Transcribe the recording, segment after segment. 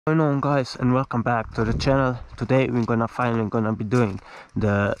Going on, guys, and welcome back to the channel. Today we're finally gonna be doing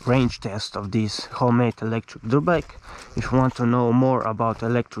the range test of this homemade electric dirt bike. If you want to know more about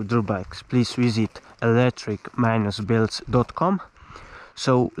electric dirt bikes, please visit electric-builds.com.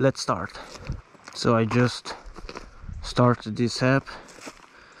 So let's start. So I just started this app.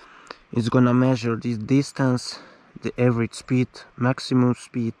 It's gonna measure this distance, the average speed, maximum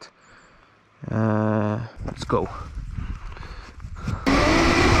speed. Let's go.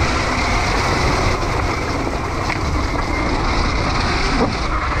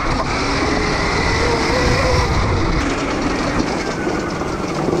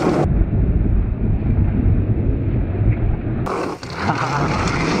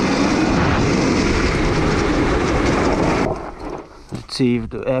 Let's see if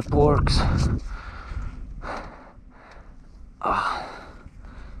the app works.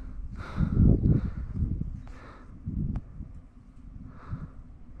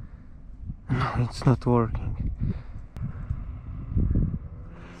 No, it's not working.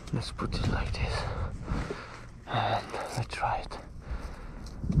 Let's put it like this and let's try it.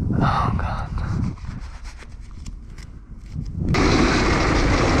 Oh god.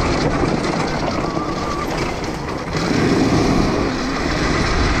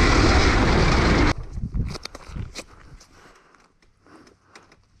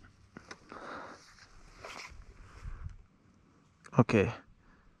 Okay.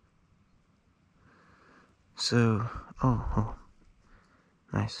 So, oh,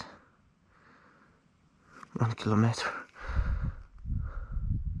 nice. 1 kilometer.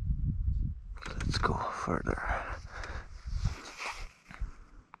 Okay, let's go further.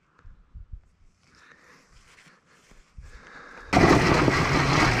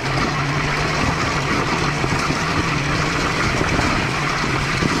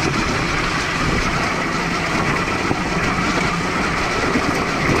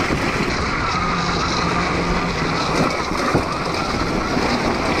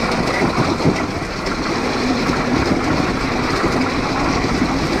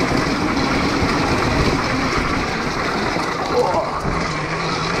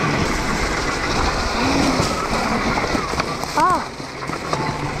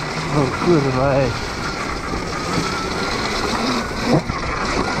 Oh, goodbye.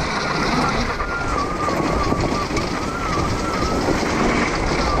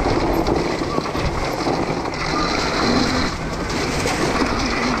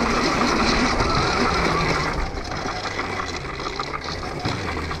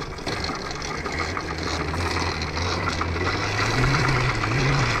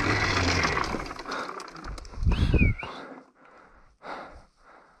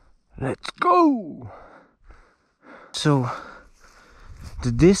 Let's go! So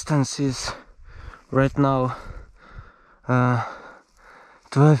the distance is right now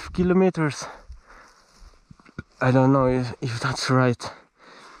 12 kilometers. I don't know if that's right,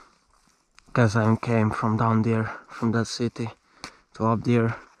 because I came from down there, from that city to up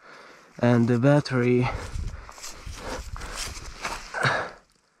there, and the battery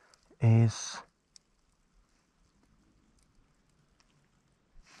is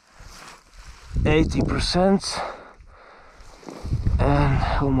 80%. And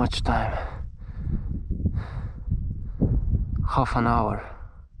how much time? Half an hour.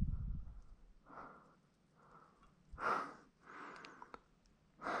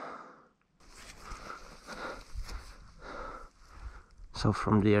 So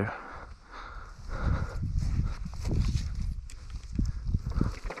from there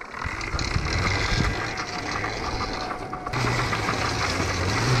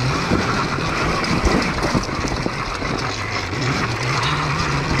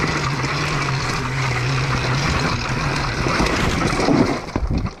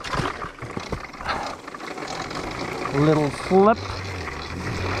little flip.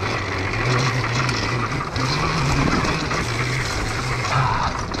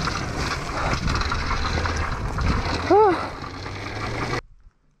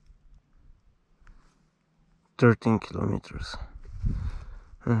 $13 kilometers.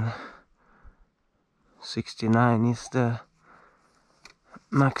 69 is the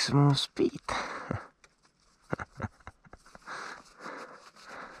maximum speed.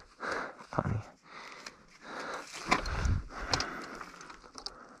 Funny.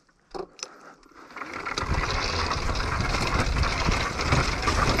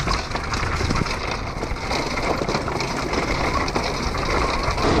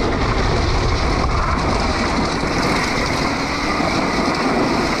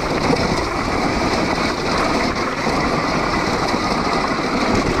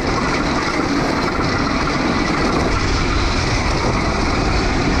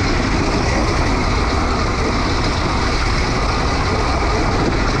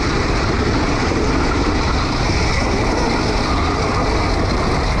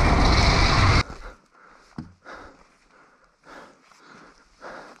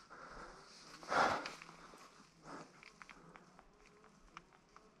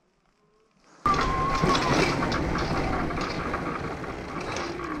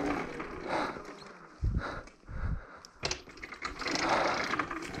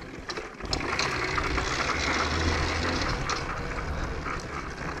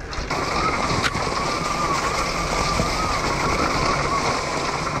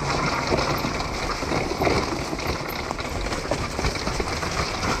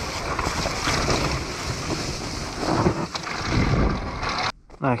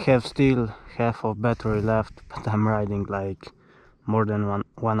 I have still half of battery left, but I'm riding like more than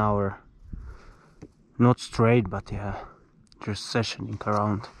one hour. Not straight, but yeah, just sessioning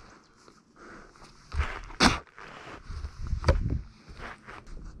around.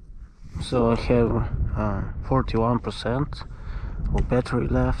 So I have 41% of battery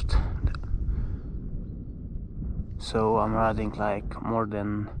left. So I'm riding like more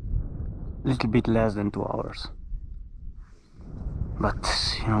than, little bit less than 2 hours.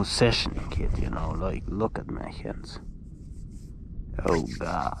 But you know, sessioning it, you know, like look at my hands. Oh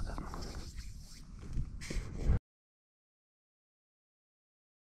god.